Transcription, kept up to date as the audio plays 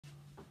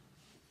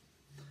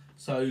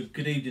So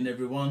good evening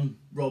everyone,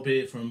 Rob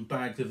here from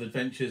Bags of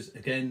Adventures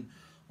again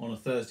on a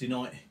Thursday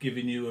night,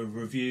 giving you a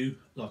review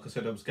like I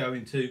said I was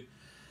going to.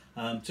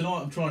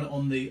 Tonight I'm trying it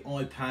on the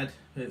iPad.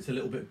 It's a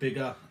little bit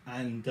bigger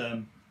and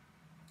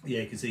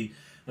yeah, you can see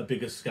a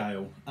bigger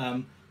scale.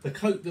 The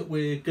coat that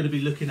we're going to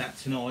be looking at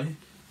tonight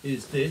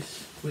is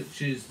this,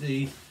 which is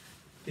the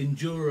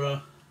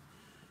Endura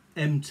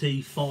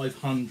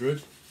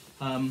MT500.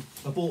 I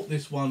bought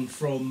this one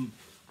from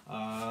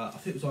I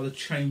think it was either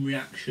Chain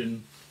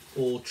Reaction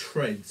or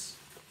Treads.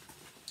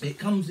 It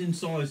comes in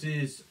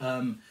sizes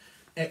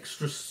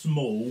extra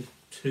small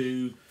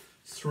to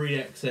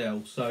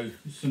 3XL, so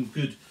some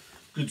good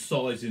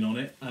sizing on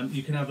it.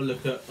 You can have a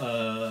look at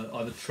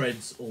either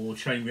Treads or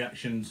Chain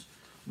Reaction's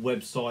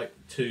website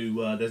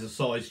to there's a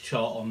size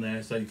chart on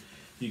there, so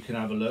you can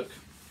have a look.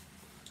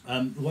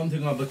 The one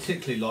thing I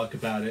particularly like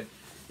about it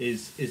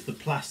is the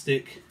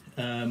plastic.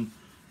 I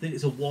think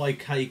it's a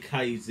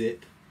YKK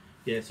zip.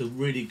 Yeah, it's a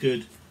really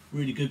good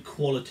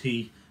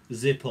quality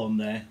zip on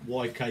there,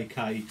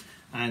 YKK,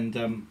 and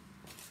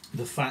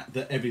the fact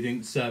that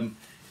everything's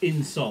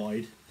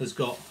inside has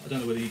got, I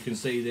don't know whether you can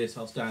see this,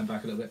 I'll stand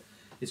back a little bit,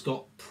 it's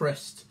got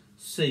pressed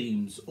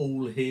seams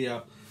all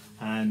here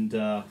and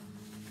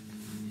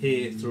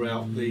here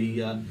throughout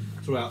the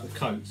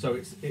coat, so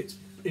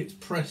it's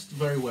pressed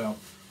very well.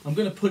 I'm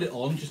going to put it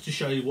on just to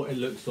show you what it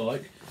looks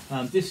like.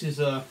 This is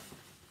an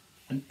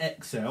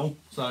XL,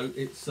 so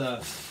it's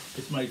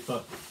made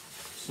for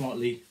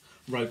slightly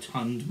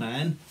rotund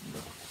man.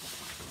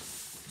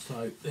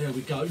 So there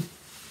we go.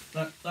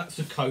 That's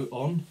a coat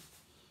on,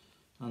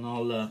 and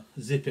I'll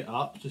zip it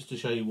up just to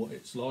show you what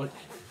it's like.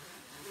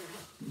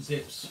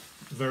 Zips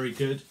very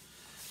good.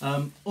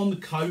 On the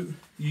coat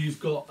you've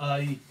got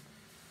a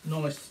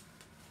nice,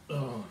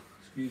 oh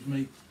excuse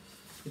me,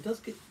 it does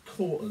get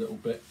caught a little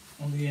bit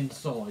on the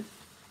inside.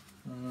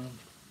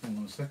 Hang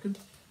on a second,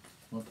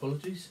 my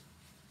apologies.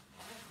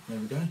 There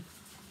we go.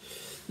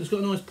 It's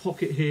got a nice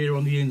pocket here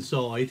on the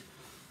inside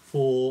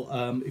for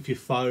if your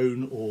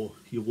phone or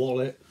your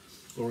wallet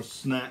or a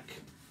snack.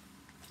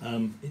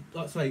 Like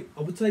I say,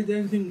 I would say the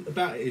only thing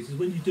about it is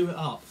when you do it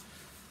up,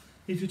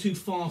 if you're too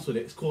fast with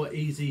it, it's quite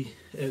easy,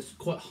 it's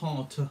quite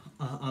hard to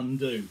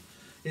undo.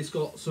 It's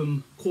got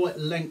some quite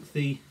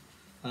lengthy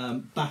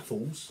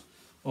baffles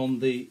on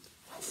the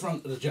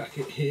front of the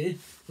jacket here,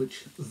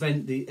 which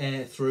vent the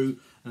air through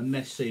a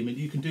mesh seam, and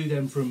you can do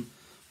them from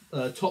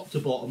top to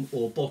bottom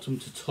or bottom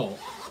to top,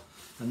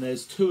 and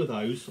there's two of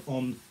those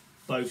on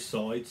both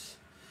sides,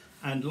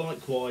 and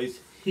likewise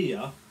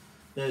here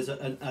there's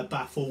a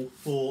baffle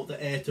for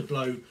the air to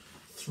blow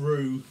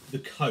through the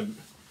coat.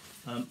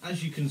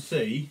 As you can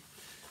see,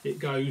 it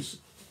goes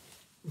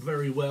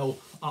very well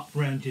up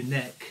round your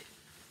neck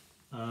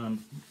to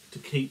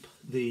keep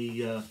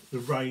the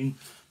rain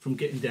from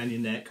getting down your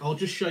neck. I'll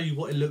just show you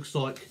what it looks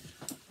like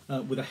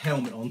with a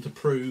helmet on to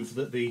prove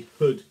that the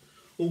hood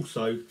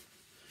also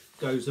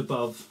goes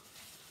above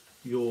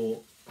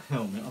your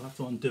helmet. I'll have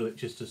to undo it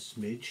just a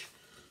smidge,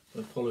 so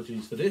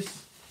apologies for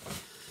this.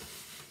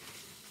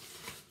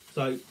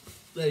 So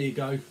there you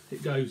go,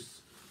 it goes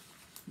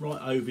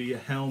right over your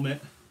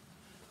helmet.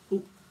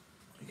 Oh,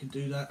 you can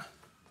do that.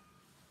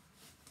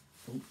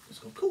 Oh, it's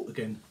got caught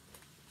again.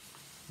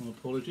 My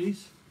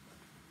apologies.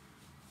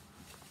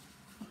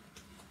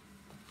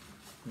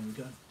 There we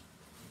go.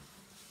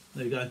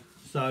 There you go.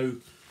 So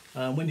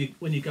when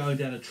you're going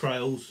down the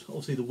trails,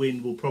 obviously the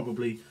wind will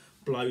probably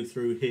blow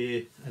through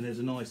here, and there's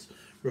a nice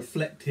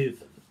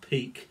reflective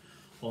peak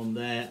on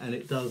there, and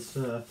it does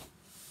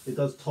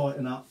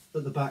tighten up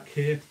at the back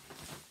here.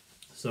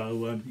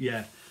 So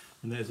yeah,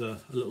 and there's a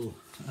little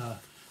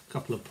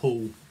couple of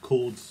pull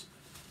cords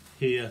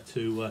here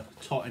to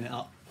tighten it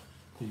up.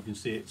 You can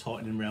see it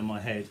tightening around my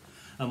head.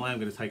 I am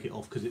going to take it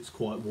off because it's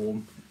quite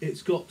warm.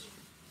 It's got,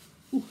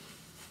 ooh,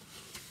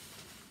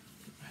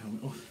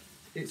 helmet off.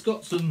 It's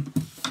got some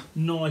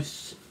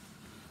nice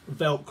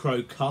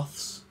Velcro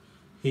cuffs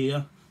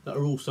here that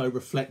are also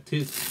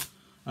reflective,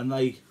 and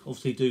they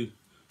obviously do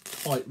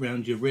tight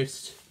round your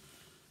wrist.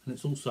 And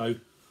it's also,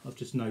 I've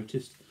just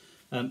noticed,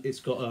 it's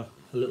got a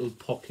little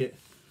pocket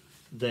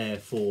there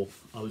for,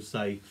 I would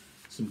say,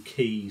 some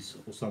keys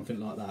or something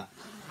like that.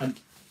 And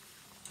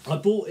I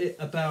bought it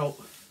about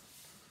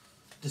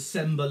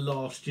December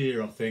last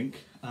year, I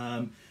think.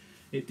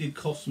 It did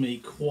cost me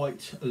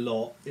quite a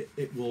lot.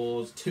 It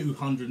was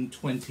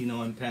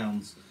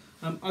 £229.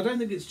 I don't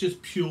think it's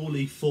just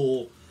purely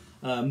for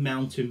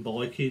mountain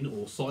biking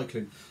or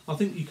cycling. I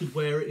think you could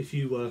wear it if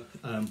you were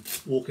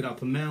walking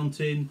up a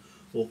mountain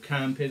or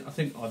camping. I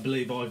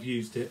believe I've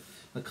used it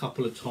a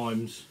couple of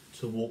times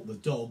to walk the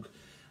dog,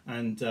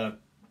 and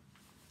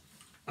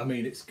I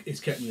mean it's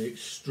kept me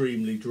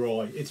extremely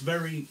dry. It's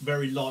very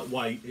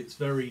lightweight. It's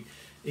very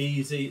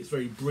easy. It's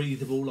very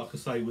breathable. Like I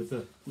say, with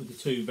the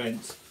two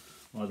vents,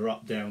 either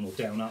up, down, or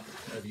down, up,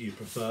 whatever you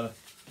prefer.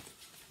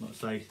 Like I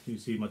say, you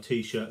can see my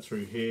t-shirt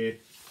through here.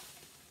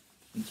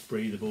 It's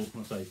breathable.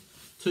 Like I say,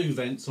 two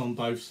vents on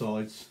both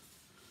sides.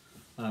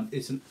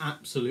 It's an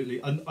absolutely,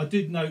 and I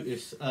did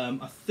notice,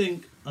 I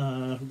think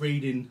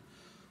reading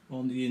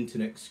on the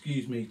internet,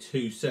 excuse me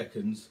 2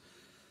 seconds,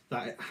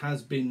 that it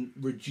has been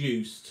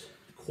reduced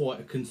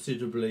quite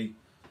considerably.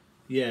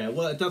 Yeah,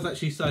 well, it does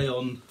actually say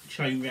on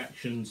Chain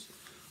Reaction's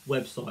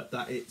website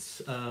that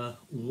it's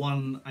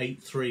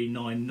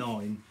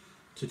 183.99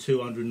 to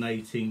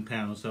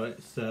 £218, so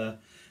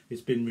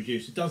it's been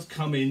reduced. It does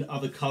come in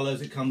other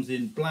colours. It comes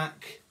in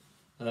black,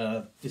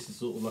 this is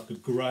sort of like a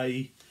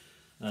grey,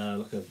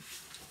 like a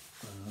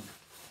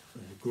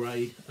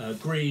grey,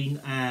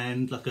 green,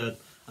 and like a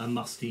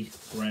musty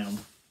brown.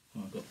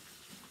 Oh, I've got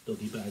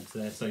doggy bags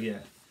there, so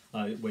yeah,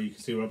 where you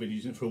can see where I've been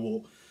using it for a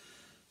walk.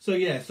 So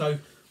yeah, so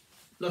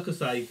like I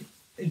say,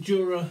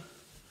 Endura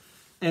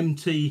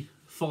MT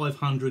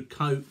 500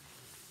 coat,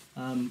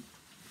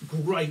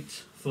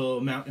 great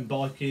for mountain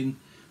biking,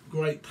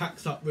 great,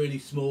 packs up really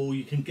small,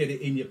 you can get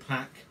it in your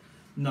pack,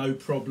 no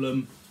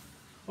problem.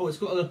 Oh, it's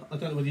got a, I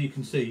don't know whether you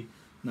can see,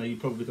 no you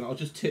probably don't, I'll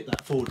just tip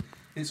that forward.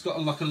 It's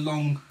got like a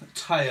long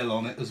tail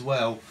on it as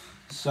well,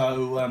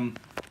 so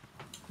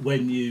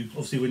when you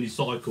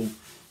cycle,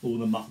 all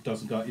the muck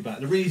doesn't go at your back.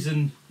 The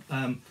reason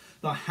that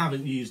I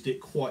haven't used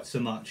it quite so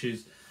much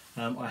is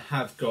I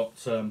have got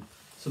some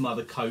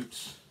other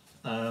coats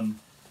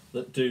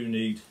that do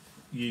need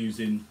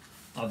using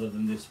other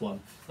than this one.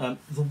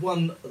 The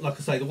one, like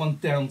I say, the one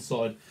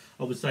downside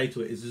I would say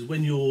to it is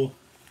when you're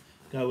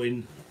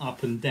going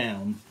up and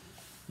down,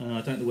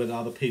 I don't know whether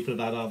other people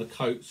have had other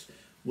coats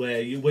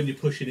where when you're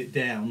pushing it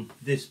down,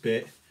 this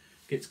bit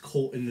gets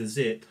caught in the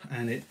zip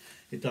and it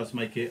does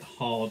make it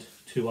hard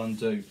to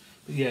undo.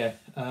 But yeah,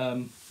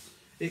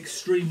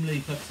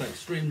 extremely, like I say,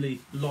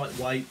 extremely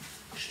lightweight,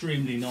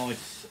 extremely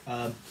nice.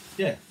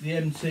 Yeah, the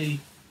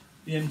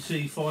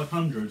MT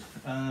 500.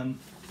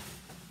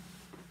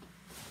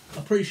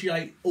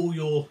 Appreciate all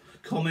your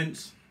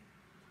comments.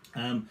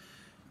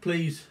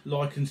 Please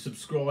like and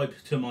subscribe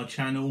to my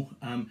channel.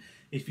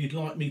 If you'd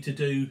like me to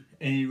do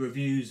any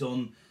reviews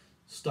on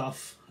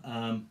stuff,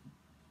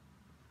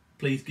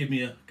 please give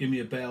me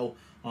a bell.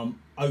 I'm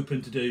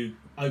open to do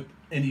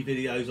any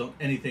videos on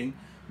anything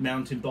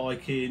mountain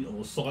biking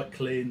or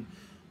cycling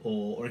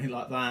or anything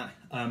like that.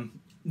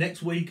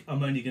 Next week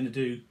I'm only going to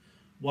do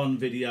one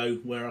video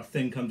where I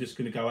think I'm just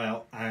going to go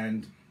out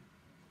and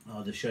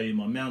either show you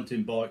my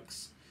mountain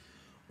bikes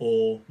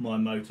or my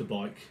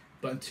motorbike.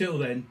 But until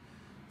then,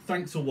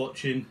 thanks for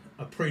watching,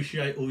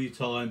 appreciate all your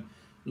time,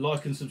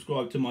 like and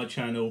subscribe to my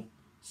channel.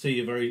 See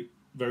you very,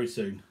 very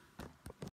soon.